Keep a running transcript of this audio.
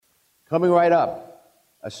Coming right up,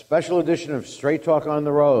 a special edition of Straight Talk on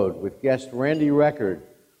the Road with guest Randy Record,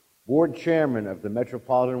 Board Chairman of the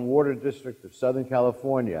Metropolitan Water District of Southern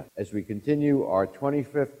California, as we continue our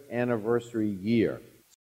 25th anniversary year.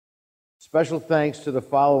 Special thanks to the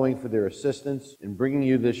following for their assistance in bringing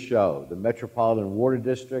you this show: the Metropolitan Water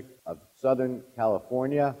District of Southern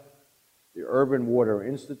California, the Urban Water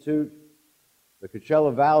Institute, the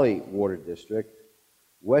Coachella Valley Water District,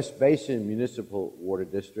 West Basin Municipal Water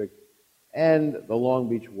District, and the Long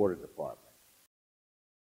Beach Water Department.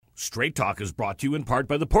 Straight Talk is brought to you in part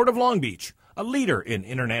by the Port of Long Beach, a leader in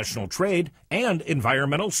international trade and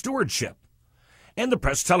environmental stewardship, and the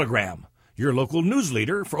Press Telegram, your local news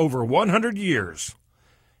leader for over 100 years,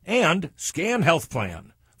 and Scan Health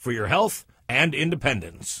Plan for your health and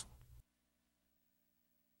independence.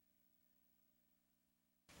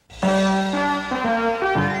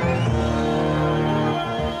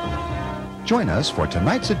 Join us for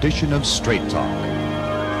tonight's edition of Straight Talk.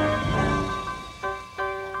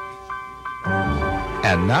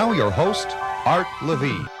 And now your host, Art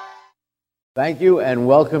Levine. Thank you and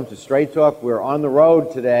welcome to Straight Talk. We're on the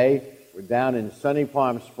road today. We're down in sunny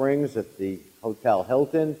Palm Springs at the Hotel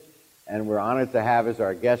Hilton, and we're honored to have as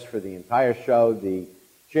our guest for the entire show the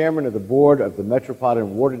Chairman of the Board of the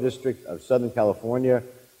Metropolitan Water District of Southern California,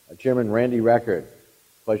 Chairman Randy Record.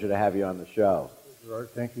 Pleasure to have you on the show. Art,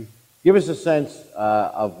 thank you. Give us a sense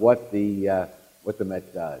of what the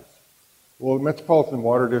Met does. Well, the Metropolitan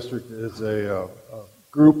Water District is a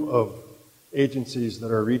group of agencies that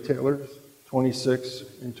are retailers, 26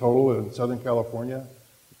 in total in Southern California,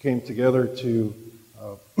 came together to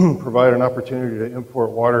provide an opportunity to import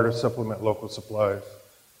water to supplement local supplies.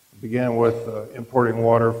 It began with importing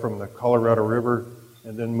water from the Colorado River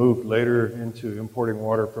and then moved later into importing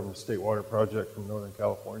water from the State Water Project from Northern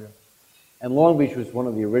California. And Long Beach was one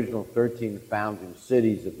of the original 13 founding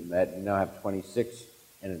cities of the Met. You now have 26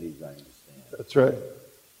 entities, I understand. That's right.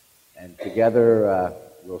 And together,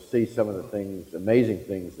 we'll see some of the things, amazing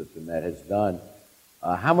things that the Met has done.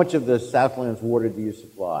 How much of the Southland's water do you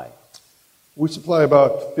supply? We supply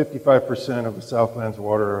about 55% of the Southland's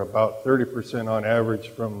water, about 30% on average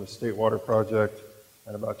from the State Water Project,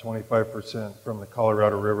 and about 25% from the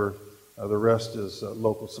Colorado River. The rest is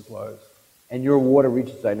local supplies. And your water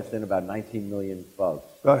reaches, I understand, about 19 million folks.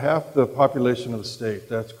 About half the population of the state,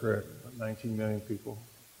 that's correct, 19 million people.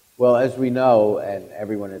 Well, as we know, and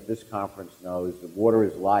everyone at this conference knows, that water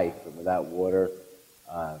is life, and without water,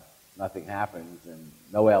 nothing happens, and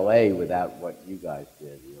no LA without what you guys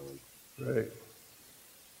did, really. Right.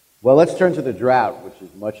 Well, let's turn to the drought, which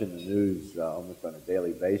is much in the news almost on a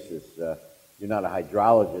daily basis. You're not a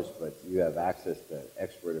hydrologist, but you have access to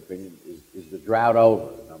expert opinion. Is the drought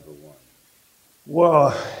over, number one?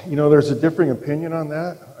 Well, you know, there's a differing opinion on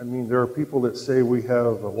that. I mean, there are people that say we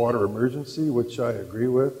have a water emergency, which I agree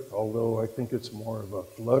with, although I think it's more of a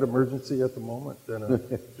flood emergency at the moment than a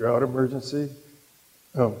drought emergency.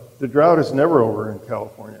 The drought is never over in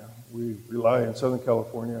California. We rely in Southern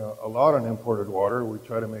California a lot on imported water. We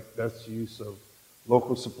try to make best use of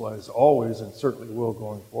local supplies always, and certainly will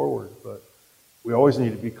going forward. But we always need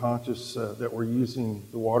to be conscious that we're using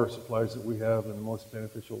the water supplies that we have in the most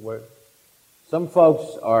beneficial way. Some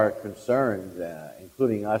folks are concerned,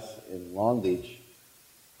 including us in Long Beach,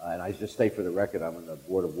 and I just state for the record, I'm on the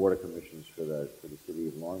Board of Water Commissioners for the city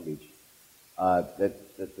of Long Beach, that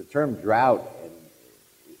the term drought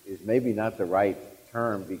is maybe not the right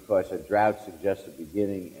term, because a drought suggests a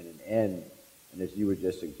beginning and an end, and as you were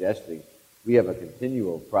just suggesting, we have a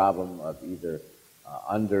continual problem of either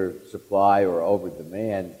under supply or over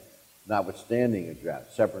demand, notwithstanding a drought,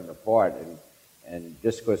 separate and apart. And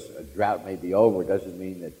just because a drought may be over doesn't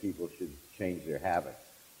mean that people should change their habits.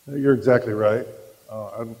 You're exactly right.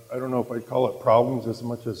 I don't know if I'd call it problems as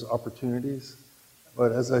much as opportunities.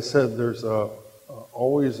 But as I said, there's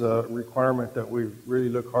always a requirement that we really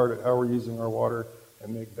look hard at how we're using our water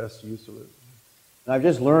and make best use of it. Now, I've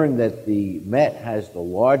just learned that the Met has the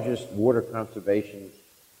largest water conservation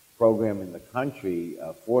program in the country,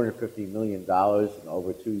 $450 million, and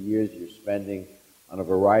over 2 years you're spending on a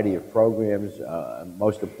variety of programs,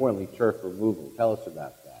 most importantly, turf removal. Tell us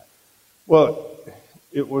about that. Well,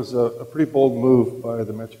 it was a pretty bold move by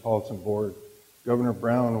the Metropolitan Board. Governor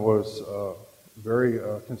Brown was very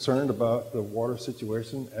concerned about the water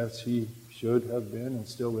situation, as he should have been and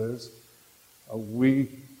still is. We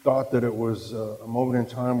thought that it was a moment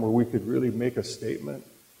in time where we could really make a statement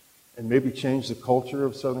and maybe change the culture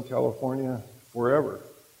of Southern California forever.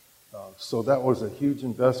 So that was a huge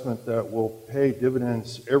investment that will pay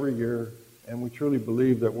dividends every year, and we truly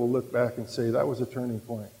believe that we'll look back and say that was a turning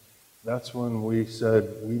point. That's when we said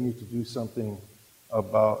we need to do something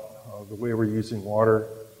about the way we're using water,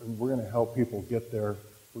 and we're going to help people get there.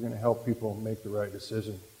 We're going to help people make the right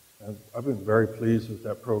decision. And I've been very pleased with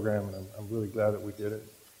that program, and I'm really glad that we did it.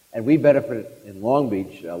 And we benefit in Long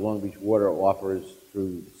Beach. Long Beach Water offers,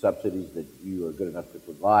 through subsidies that you are good enough to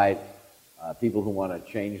provide, people who want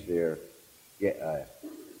to change their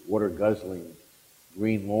water-guzzling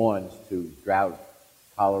green lawns to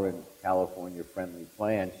drought-tolerant, California-friendly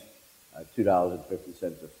plants, $2.50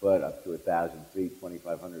 a foot, up to 1,000 feet,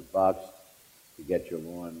 $2,500 to get your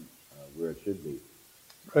lawn where it should be.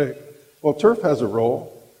 Right. Well, turf has a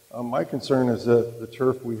role. My concern is that the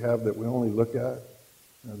turf we have that we only look at,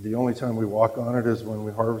 the only time we walk on it is when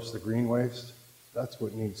we harvest the green waste. That's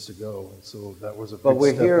what needs to go. And so that was a big But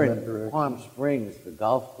we're step here in that in direction. Palm Springs, the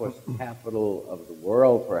golf course capital of the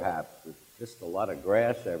world, perhaps, with just a lot of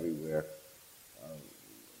grass everywhere.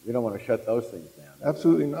 We don't want to shut those things down.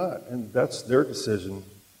 Absolutely not. And that's their decision.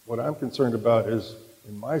 What I'm concerned about is,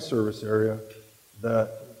 in my service area, that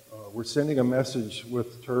we're sending a message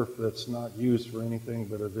with turf that's not used for anything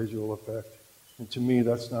but a visual effect. And to me,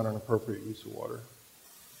 that's not an appropriate use of water.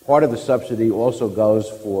 Part of the subsidy also goes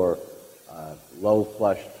for low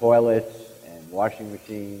flush toilets and washing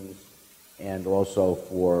machines, and also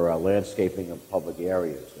for landscaping of public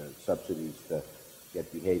areas. Subsidies to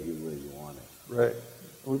get behavior where you want it. Right.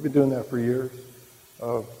 We've been doing that for years.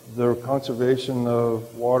 The conservation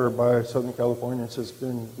of water by Southern Californians has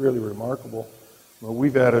been really remarkable. Well,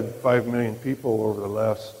 we've added 5 million people over the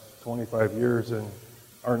last 25 years and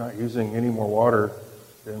are not using any more water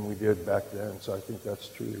than we did back then. So I think that's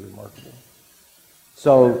truly remarkable.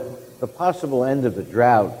 So the possible end of the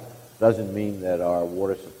drought doesn't mean that our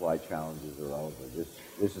water supply challenges are over.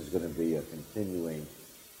 This is going to be a continuing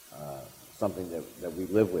something that we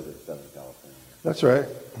live with in Southern California. That's right.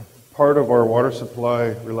 Part of our water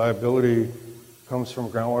supply reliability comes from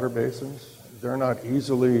groundwater basins. They're not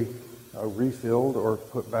easily refilled or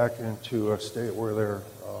put back into a state where they're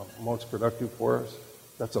most productive for us.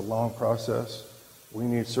 That's a long process. We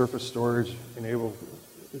need surface storage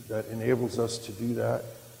that enables us to do that.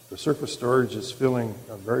 The surface storage is filling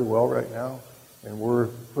very well right now, and we're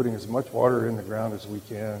putting as much water in the ground as we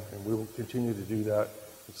can, and we will continue to do that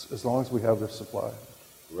as long as we have the supply.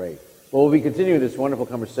 Great. Well, we'll be continuing this wonderful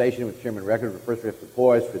conversation with Chairman Record, but first we have to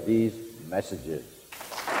pause for these messages.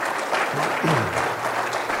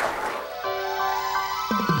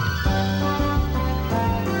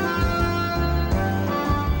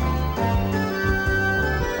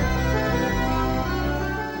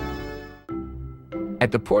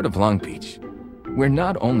 At the Port of Long Beach, we're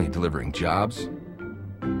not only delivering jobs,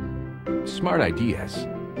 smart ideas,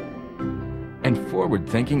 and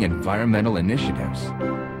forward-thinking environmental initiatives,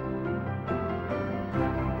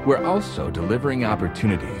 we're also delivering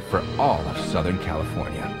opportunity for all of Southern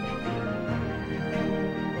California.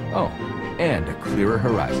 Oh, and a clearer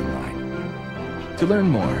horizon line. To learn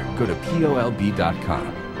more, go to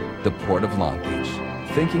POLB.com, the Port of Long Beach,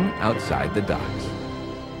 thinking outside the docks.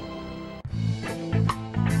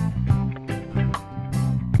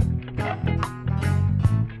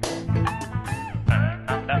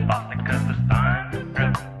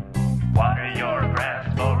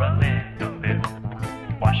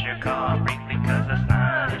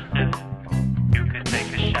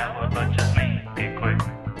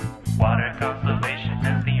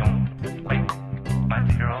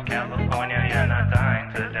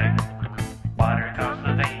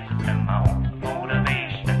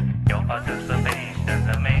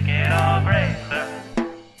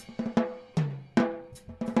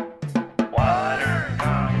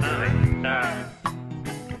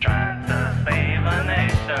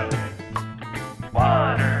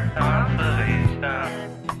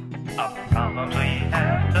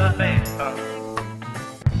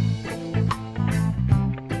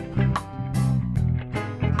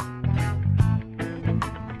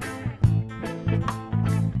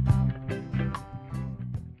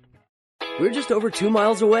 We're just over 2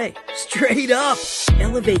 miles away. Straight up!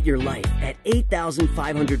 Elevate your life at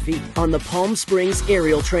 8,500 feet on the Palm Springs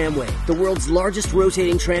Aerial Tramway, the world's largest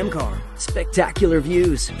rotating tram car. Spectacular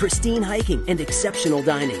views, pristine hiking, and exceptional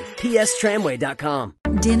dining. pstramway.com.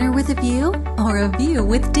 Dinner with a view or a view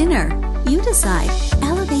with dinner? You decide.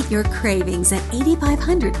 Elevate your cravings at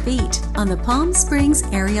 8,500 feet on the Palm Springs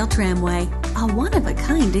Aerial Tramway. A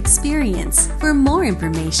one-of-a-kind experience. For more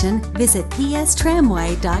information, visit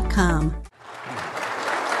pstramway.com.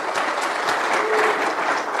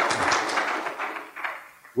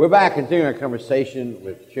 We're back, continuing our conversation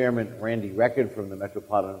with Chairman Randy Record from the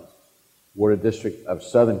Metropolitan Water District of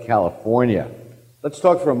Southern California. Let's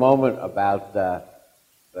talk for a moment about the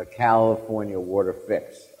California Water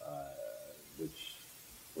Fix, which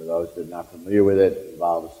For those that are not familiar with it, it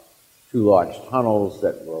involves two large tunnels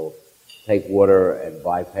that will take water and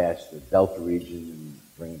bypass the Delta region and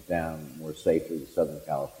bring it down more safely to Southern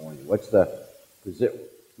California. What's the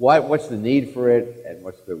need for it, and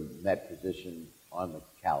what's the Met position on the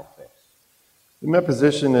CalFix? The Met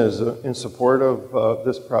position is in support of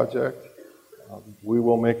this project. We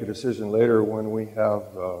will make a decision later when we have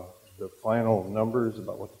the final numbers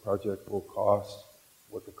about what the project will cost,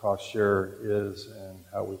 what the cost share is, and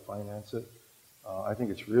how we finance it. I think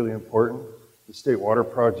it's really important. The State Water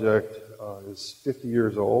Project is 50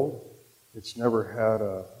 years old. It's never had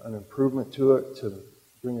an improvement to it to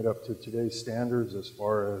bring it up to today's standards as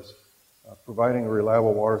far as providing a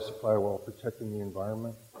reliable water supply while protecting the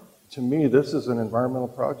environment. To me, this is an environmental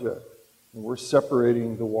project. And we're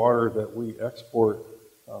separating the water that we export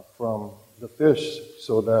from the fish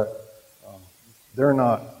so that they're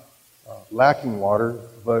not lacking water,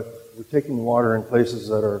 but we're taking the water in places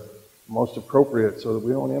that are most appropriate so that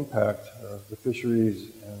we don't impact the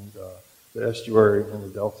fisheries and the estuary in the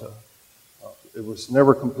Delta. It was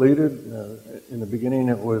never completed. In the beginning,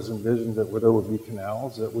 it was envisioned that there would be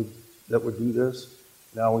canals that would do this.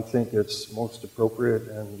 Now we think it's most appropriate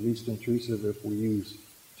and least intrusive if we use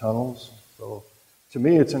tunnels. So to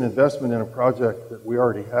me, it's an investment in a project that we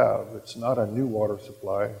already have. It's not a new water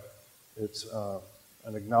supply. It's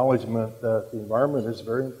an acknowledgement that the environment is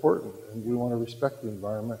very important, and we want to respect the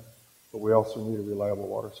environment, but we also need a reliable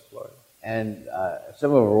water supply. And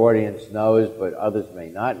some of our audience knows, but others may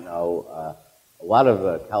not know, a lot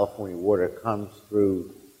of California water comes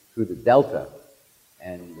through the Delta.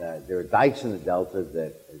 And there are dikes in the Delta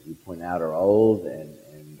that, as you point out, are old and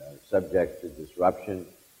subject to disruption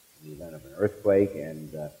in the event of an earthquake.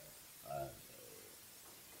 And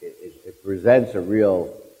it presents a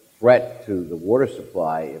real threat to the water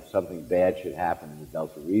supply if something bad should happen in the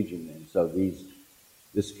Delta region. And so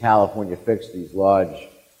this California Fix, these large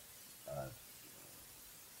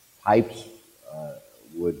pipes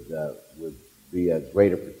would be a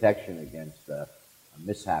greater protection against a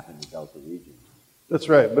mishap in the Delta region. That's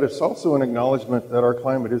right, but it's also an acknowledgement that our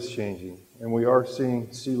climate is changing, and we are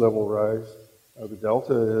seeing sea level rise. The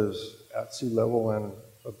Delta is at sea level, and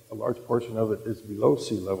a large portion of it is below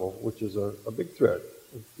sea level, which is a big threat.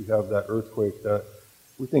 If you have that earthquake, that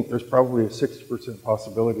we think there's probably a 60%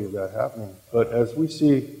 possibility of that happening. But as we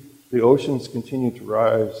see the oceans continue to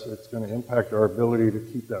rise, it's going to impact our ability to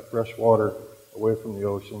keep that fresh water away from the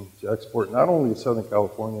ocean to export not only to Southern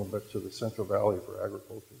California, but to the Central Valley for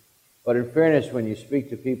agriculture. But in fairness, when you speak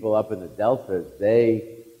to people up in the Delta,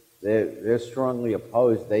 they're strongly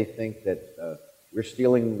opposed. They think that we're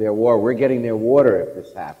stealing their water. We're getting their water if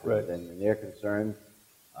this happens. Right. And they're concerned,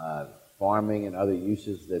 farming and other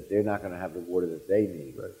uses, that they're not going to have the water that they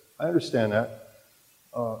need. Right. I understand that.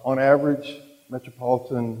 On average,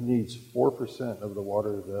 Metropolitan needs 4% of the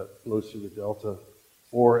water that flows through the Delta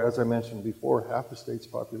for, as I mentioned before, half the state's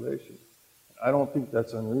population. I don't think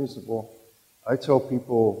that's unreasonable. I tell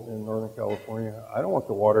people in Northern California, I don't want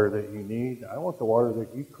the water that you need. I want the water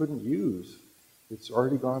that you couldn't use. It's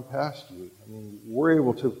already gone past you. I mean, we're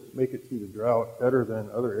able to make it through the drought better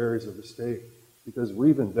than other areas of the state because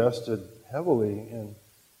we've invested heavily in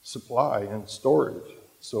supply and storage.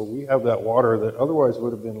 So we have that water that otherwise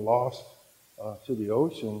would have been lost to the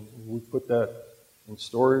ocean. We put that in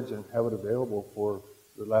storage and have it available for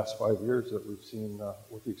the last 5 years that we've seen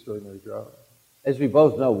with the extraordinary drought. As we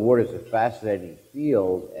both know, water is a fascinating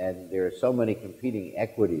field, and there are so many competing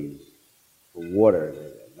equities for water.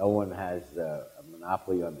 No one has a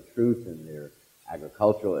monopoly on the truth, and there are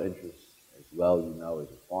agricultural interests as well, you know, as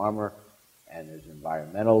a farmer, and there's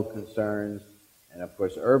environmental concerns, and of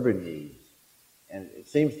course urban needs. And it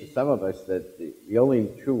seems to some of us that the only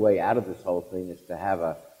true way out of this whole thing is to have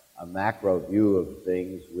a macro view of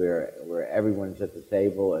things where everyone's at the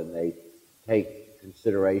table and they take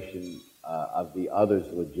consideration of the other's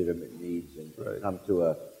legitimate needs and Right. come to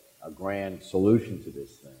a grand solution to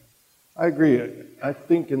this thing. I agree. I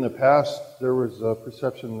think in the past there was a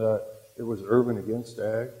perception that it was urban against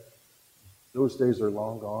ag. Those days are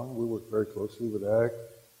long gone. We work very closely with ag.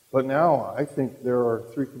 But now I think there are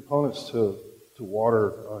three components to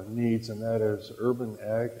water needs, and that is urban,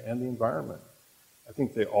 ag, and the environment. I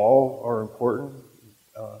think they all are important,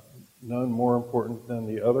 none more important than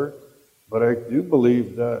the other. But I do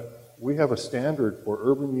believe that we have a standard for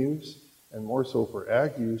urban use and more so for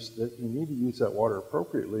ag use that you need to use that water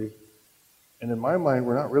appropriately. And in my mind,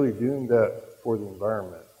 we're not really doing that for the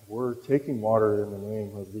environment. We're taking water in the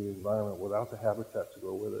name of the environment without the habitat to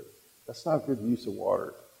go with it. That's not good use of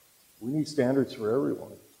water. We need standards for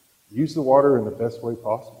everyone. Use the water in the best way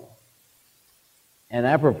possible. And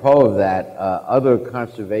apropos of that, other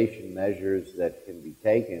conservation measures that can be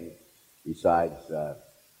taken besides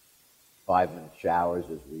 5-minute showers,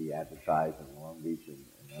 as we advertise in Long Beach and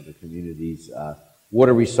other communities,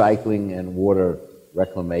 water recycling and water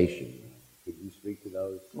reclamation. Could you speak to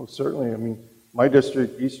those? Well, certainly. I mean, my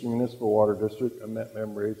district, Eastern Municipal Water District, a MET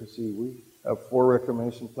member agency, we have 4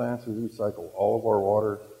 reclamation plants. We recycle all of our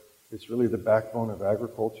water. It's really the backbone of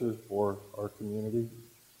agriculture for our community.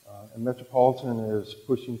 And Metropolitan is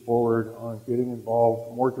pushing forward on getting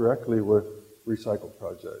involved more directly with recycle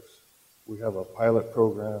projects. We have a pilot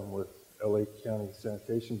program with LA County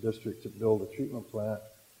Sanitation District to build a treatment plant,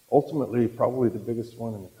 ultimately probably the biggest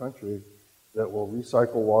one in the country, that will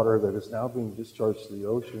recycle water that is now being discharged to the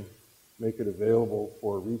ocean, make it available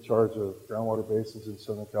for recharge of groundwater basins in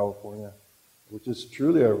Southern California, which is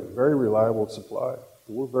truly a very reliable supply.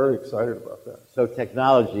 So we're very excited about that. So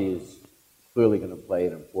technology is clearly going to play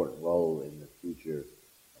an important role in the future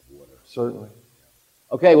of water. Certainly.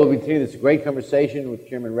 Okay, we'll continue this great conversation with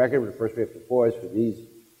Chairman Record, but first we have to pause for these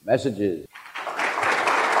messages.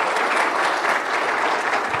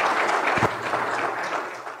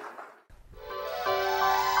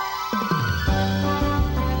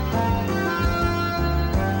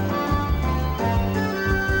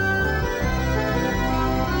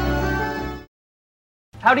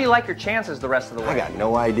 How do you like your chances the rest of the way? I got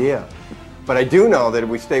no idea. But I do know that if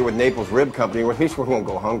we stay with Naples Rib Company, at least we won't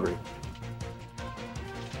go hungry.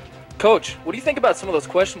 Coach, what do you think about some of those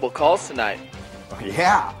questionable calls tonight? Oh,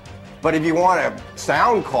 yeah, but if you want a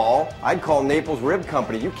sound call, I'd call Naples Rib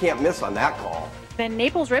Company. You can't miss on that call. Then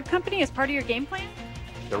Naples Rib Company is part of your game plan?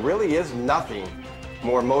 There really is nothing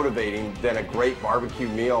more motivating than a great barbecue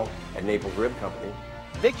meal at Naples Rib Company.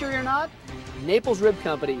 Victory or not, Naples Rib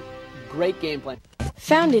Company, great game plan.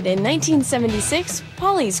 Founded in 1976,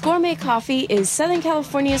 Polly's Gourmet Coffee is Southern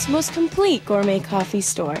California's most complete gourmet coffee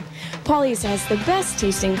store. Polly's has the best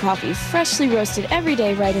tasting coffee, freshly roasted every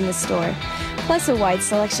day right in the store, plus a wide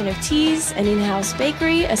selection of teas, an in-house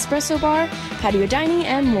bakery, espresso bar, patio dining,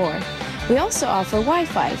 and more. We also offer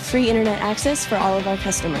Wi-Fi, free internet access for all of our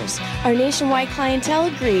customers. Our nationwide clientele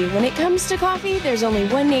agree when it comes to coffee, there's only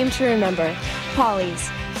one name to remember, Polly's,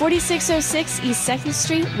 4606 East 2nd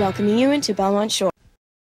Street, welcoming you into Belmont Shore.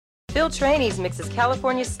 Phil Trainy's mixes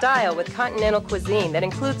California style with continental cuisine that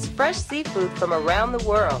includes fresh seafood from around the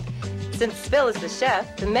world. Since Phil is the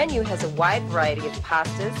chef, the menu has a wide variety of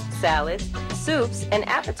pastas, salads, soups, and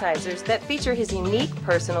appetizers that feature his unique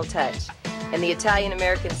personal touch. And the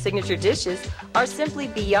Italian-American signature dishes are simply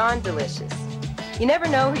beyond delicious. You never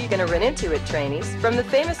know who you're going to run into at Trainy's, from the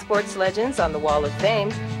famous sports legends on the Wall of Fame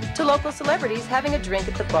to local celebrities having a drink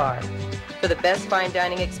at the bar. For the best fine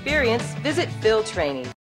dining experience, visit Phil Trainy.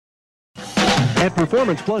 At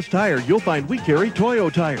Performance Plus Tire, you'll find we carry Toyo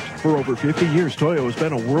tires. For over 50 years, Toyo has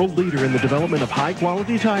been a world leader in the development of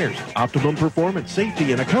high-quality tires. Optimum performance,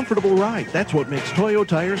 safety, and a comfortable ride. That's what makes Toyo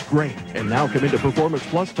tires great. And now come into Performance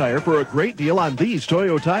Plus Tire for a great deal on these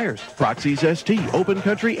Toyo tires. Proxys ST, Open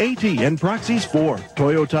Country AT, and Proxys 4.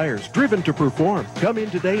 Toyo tires, driven to perform. Come in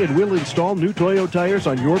today and we'll install new Toyo tires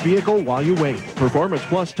on your vehicle while you wait. Performance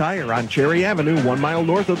Plus Tire on Cherry Avenue, 1 mile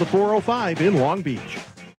north of the 405 in Long Beach.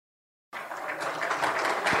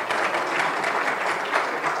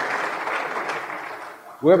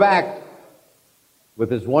 We're back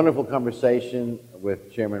with this wonderful conversation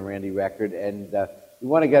with Chairman Randy Record, and we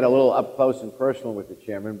want to get a little up close and personal with the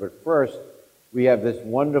chairman, but first we have this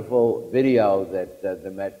wonderful video that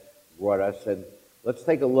the Met brought us, and let's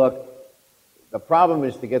take a look. The problem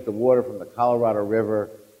is to get the water from the Colorado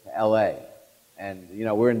River to LA, and you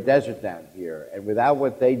know, we're in desert down here, and without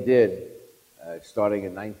what they did starting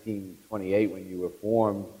in 1928 when you were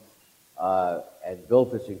formed, and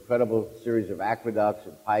built this incredible series of aqueducts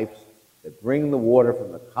and pipes that bring the water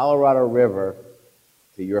from the Colorado River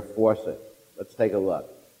to your faucet. Let's take a look.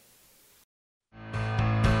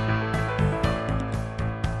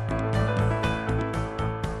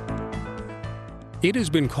 It has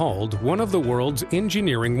been called one of the world's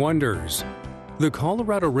engineering wonders. The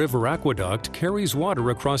Colorado River Aqueduct carries water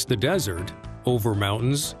across the desert, over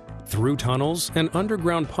mountains, through tunnels and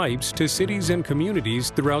underground pipes to cities and communities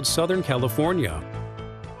throughout Southern California.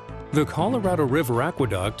 The Colorado River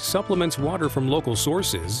Aqueduct supplements water from local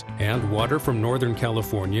sources and water from Northern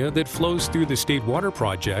California that flows through the State Water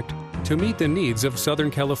Project to meet the needs of Southern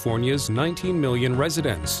California's 19 million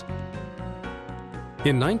residents.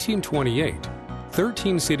 In 1928,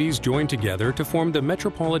 13 cities joined together to form the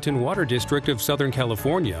Metropolitan Water District of Southern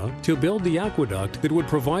California to build the aqueduct that would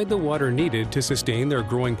provide the water needed to sustain their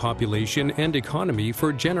growing population and economy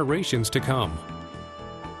for generations to come.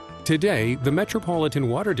 Today, the Metropolitan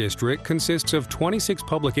Water District consists of 26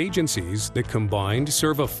 public agencies that combined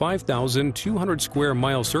serve a 5,200 square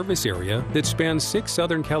mile service area that spans 6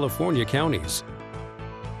 Southern California counties.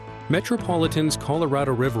 Metropolitan's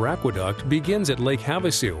Colorado River Aqueduct begins at Lake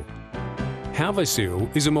Havasu.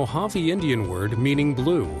 Havasu is a Mojave Indian word meaning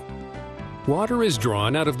blue. Water is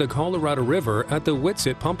drawn out of the Colorado River at the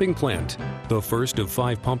Whitsett Pumping Plant, the first of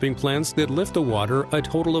 5 pumping plants that lift the water a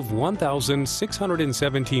total of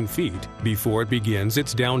 1,617 feet before it begins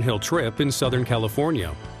its downhill trip in Southern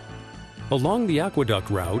California. Along the aqueduct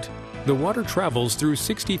route, the water travels through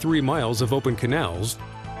 63 miles of open canals,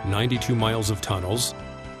 92 miles of tunnels,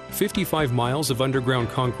 55 miles of underground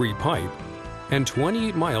concrete pipe, and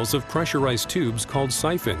 28 miles of pressurized tubes called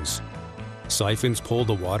siphons. Siphons pull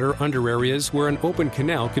the water under areas where an open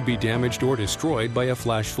canal could be damaged or destroyed by a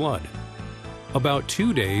flash flood. About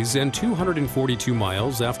 2 days and 242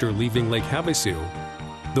 miles after leaving Lake Havasu,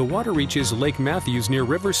 the water reaches Lake Matthews near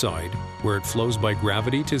Riverside, where it flows by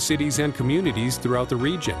gravity to cities and communities throughout the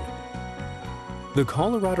region. The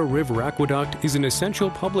Colorado River Aqueduct is an essential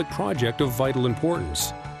public project of vital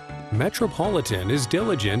importance. Metropolitan is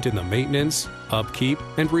diligent in the maintenance, upkeep,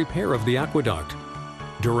 and repair of the aqueduct.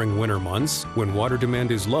 During winter months, when water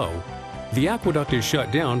demand is low, the aqueduct is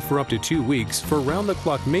shut down for up to 2 weeks for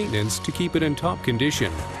round-the-clock maintenance to keep it in top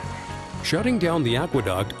condition. Shutting down the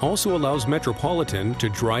aqueduct also allows Metropolitan to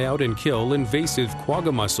dry out and kill invasive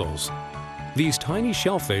quagga mussels. These tiny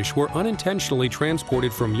shellfish were unintentionally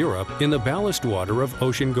transported from Europe in the ballast water of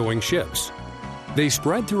ocean-going ships. They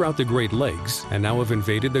spread throughout the Great Lakes and now have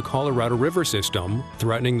invaded the Colorado River system,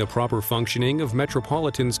 threatening the proper functioning of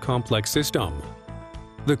Metropolitan's complex system.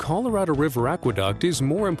 The Colorado River Aqueduct is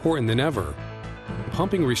more important than ever.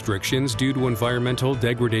 Pumping restrictions due to environmental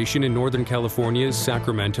degradation in Northern California's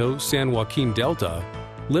Sacramento-San Joaquin Delta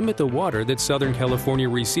limit the water that Southern California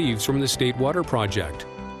receives from the State Water Project.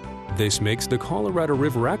 This makes the Colorado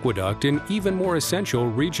River Aqueduct an even more essential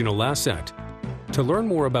regional asset. To learn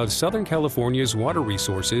more about Southern California's water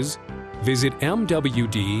resources, visit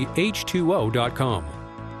mwdh2o.com.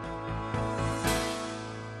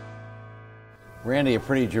 Randy, a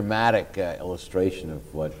pretty dramatic illustration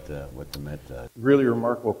of what the Met does. Really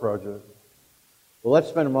remarkable project. Well, let's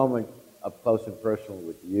spend a moment up close and personal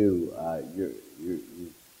with you. You're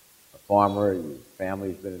a farmer. Your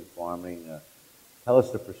family's been in farming. Tell us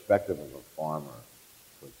the perspective of a farmer.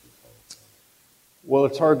 Well,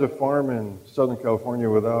 it's hard to farm in Southern California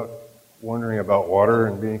without wondering about water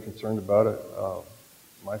and being concerned about it.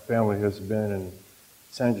 My family has been in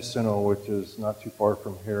San Jacinto, which is not too far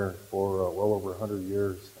from here, for well over 100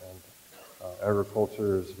 years, and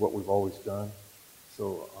agriculture is what we've always done.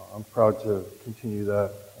 So I'm proud to continue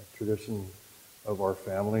that tradition of our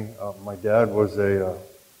family. My dad was a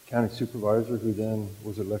county supervisor who then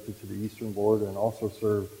was elected to the Eastern Board and also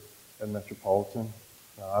served at Metropolitan.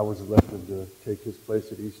 I was elected to take his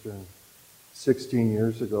place at Eastern 16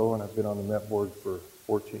 years ago, and I've been on the Met Board for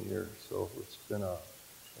 14 years. So it's been a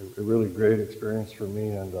really great experience for me,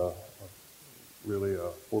 and really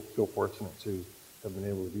feel fortunate to have been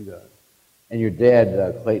able to do that. And your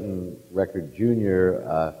dad, Clayton Record Jr.,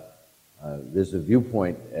 there's a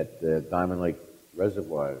viewpoint at the Diamond Lake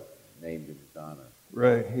Reservoir named in his honor.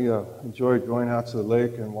 Right. He enjoyed going out to the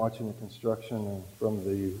lake and watching the construction. And from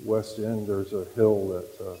the west end, there's a hill that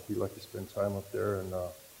he liked to spend time up there, and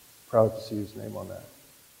proud to see his name on that.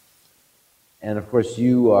 And of course,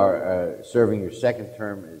 you are serving your second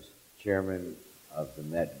term as chairman of the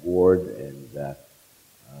Met Board, and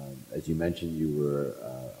as you mentioned, you were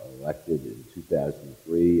elected in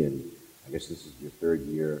 2003, and I guess this is your third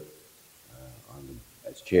year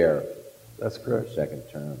as chair. That's correct. Your second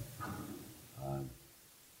term.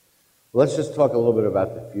 Let's just talk a little bit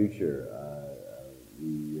about the future.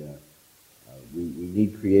 We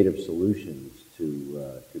need creative solutions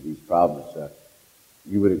to these problems.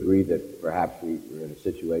 You would agree that perhaps we're in a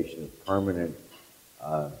situation of permanent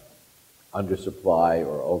undersupply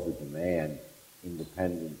or overdemand,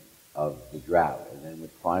 independent of the drought, and then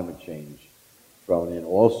with climate change thrown in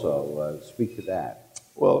also. Speak to that.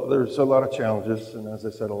 Well, there's a lot of challenges, and as I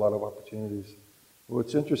said, a lot of opportunities.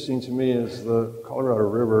 What's interesting to me is the Colorado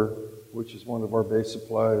River, which is one of our base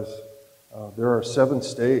supplies. There are 7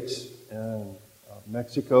 states and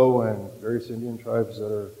Mexico and various Indian tribes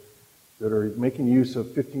that are making use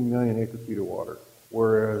of 15 million acre-feet of water,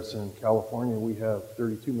 whereas in California we have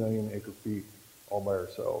 32 million acre-feet all by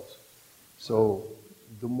ourselves. So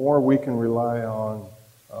the more we can rely on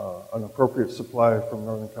an appropriate supply from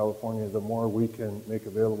Northern California, the more we can make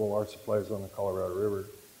available our supplies on the Colorado River.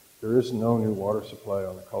 There is no new water supply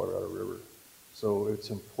on the Colorado River. So it's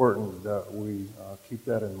important that we keep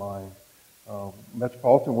that in mind.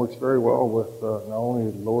 Metropolitan works very well with not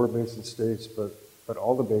only lower basin states, but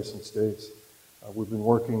all the basin states. We've been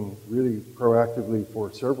working really proactively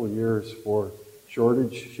for several years for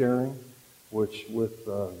shortage sharing, which with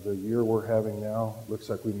the year we're having now, looks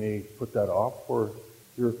like we may put that off for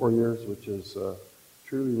 3 or 4 years, which is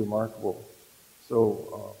truly remarkable.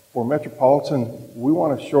 So for Metropolitan, we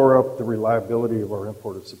want to shore up the reliability of our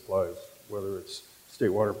imported supplies, whether it's State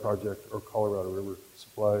Water Project or Colorado River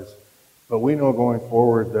supplies. But we know going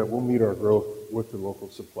forward that we'll meet our growth with the local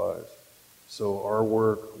supplies. So our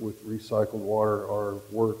work with recycled water, our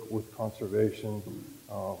work with conservation,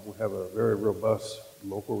 we have a very robust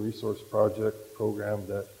local resource project program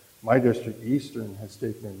that my district, Eastern, has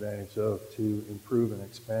taken advantage of to improve and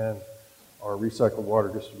expand our recycled water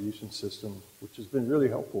distribution system, which has been really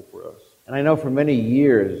helpful for us. And I know for many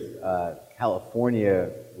years, California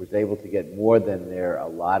was able to get more than their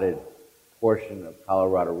allotted portion of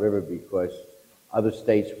Colorado River because other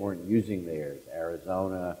states weren't using theirs,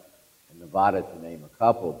 Arizona and Nevada to name a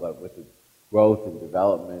couple, but with the growth and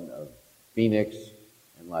development of Phoenix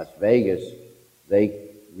and Las Vegas, they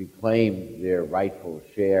reclaimed their rightful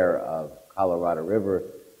share of Colorado River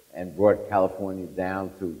and brought California down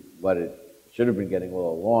to what it should have been getting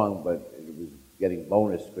all along, but it was getting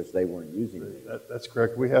bonus because they weren't using it. That's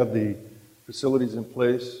correct. We had the facilities in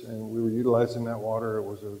place and we were utilizing that water. It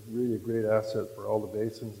was really a great asset for all the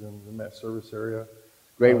basins in the Met service area.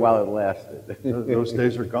 Great while it lasted. Those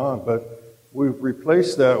days are gone, but we've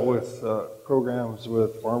replaced that with programs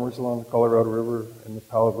with farmers along the Colorado River in the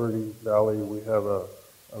Palo Verde Valley. We have a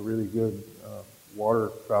really good water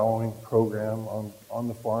fallowing program on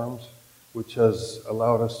the farms, which has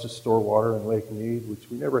allowed us to store water in Lake Mead, which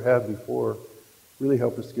we never had before, really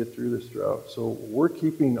helped us get through this drought. So we're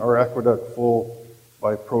keeping our aqueduct full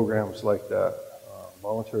by programs like that,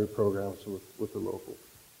 voluntary programs with the locals.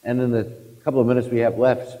 And in the couple of minutes we have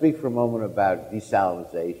left, speak for a moment about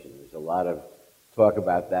desalinization. There's a lot of talk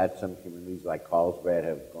about that. Some communities like Carlsbad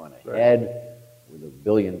have gone ahead with $1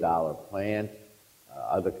 billion plant.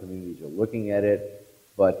 Other communities are looking at it.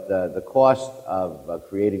 But the cost of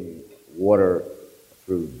creating water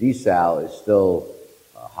through desal is still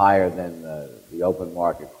higher than the open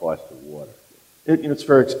market cost of water. It's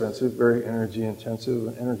very expensive, very energy intensive,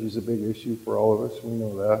 and energy is a big issue for all of us. We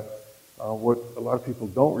know that. What a lot of people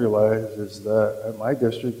don't realize is that at my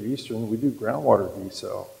district, Eastern, we do groundwater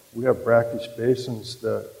desal. We have brackish basins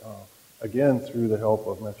that, again, through the help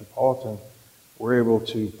of Metropolitan, we're able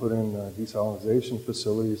to put in desalinization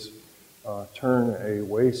facilities, turn a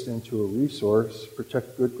waste into a resource,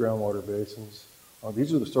 protect good groundwater basins.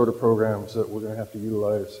 These are the sort of programs that we're going to have to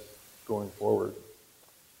utilize going forward.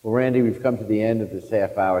 Well, Randy, we've come to the end of this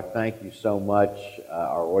half hour. Thank you so much.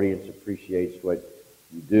 Our audience appreciates what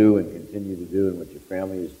you do and continue to do and what your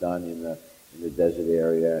family has done in the desert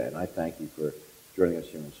area, and I thank you for joining us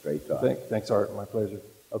here on Straight Talk. Thanks, Art. My pleasure.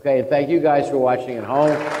 Okay, and thank you guys for watching at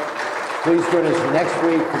home. Please join us next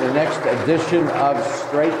week for the next edition of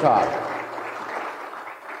Straight Talk.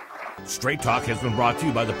 Straight Talk has been brought to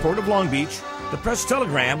you by the Port of Long Beach, the Press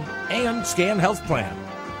Telegram, and Scan Health Plan.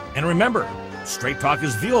 And remember, Straight Talk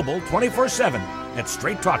is viewable 24/7 at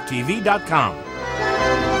straighttalktv.com.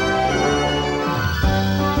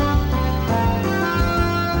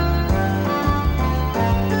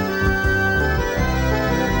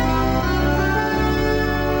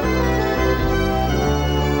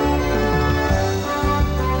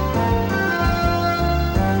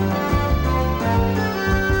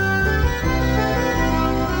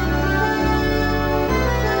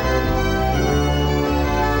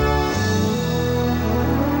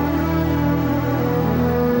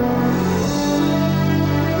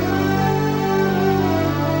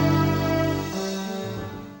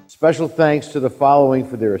 Special thanks to the following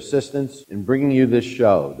for their assistance in bringing you this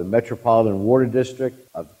show: the Metropolitan Water District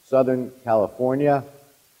of Southern California,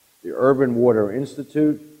 the Urban Water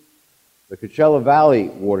Institute, the Coachella Valley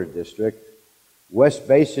Water District, West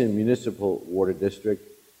Basin Municipal Water District,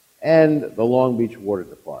 and the Long Beach Water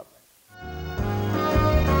Department.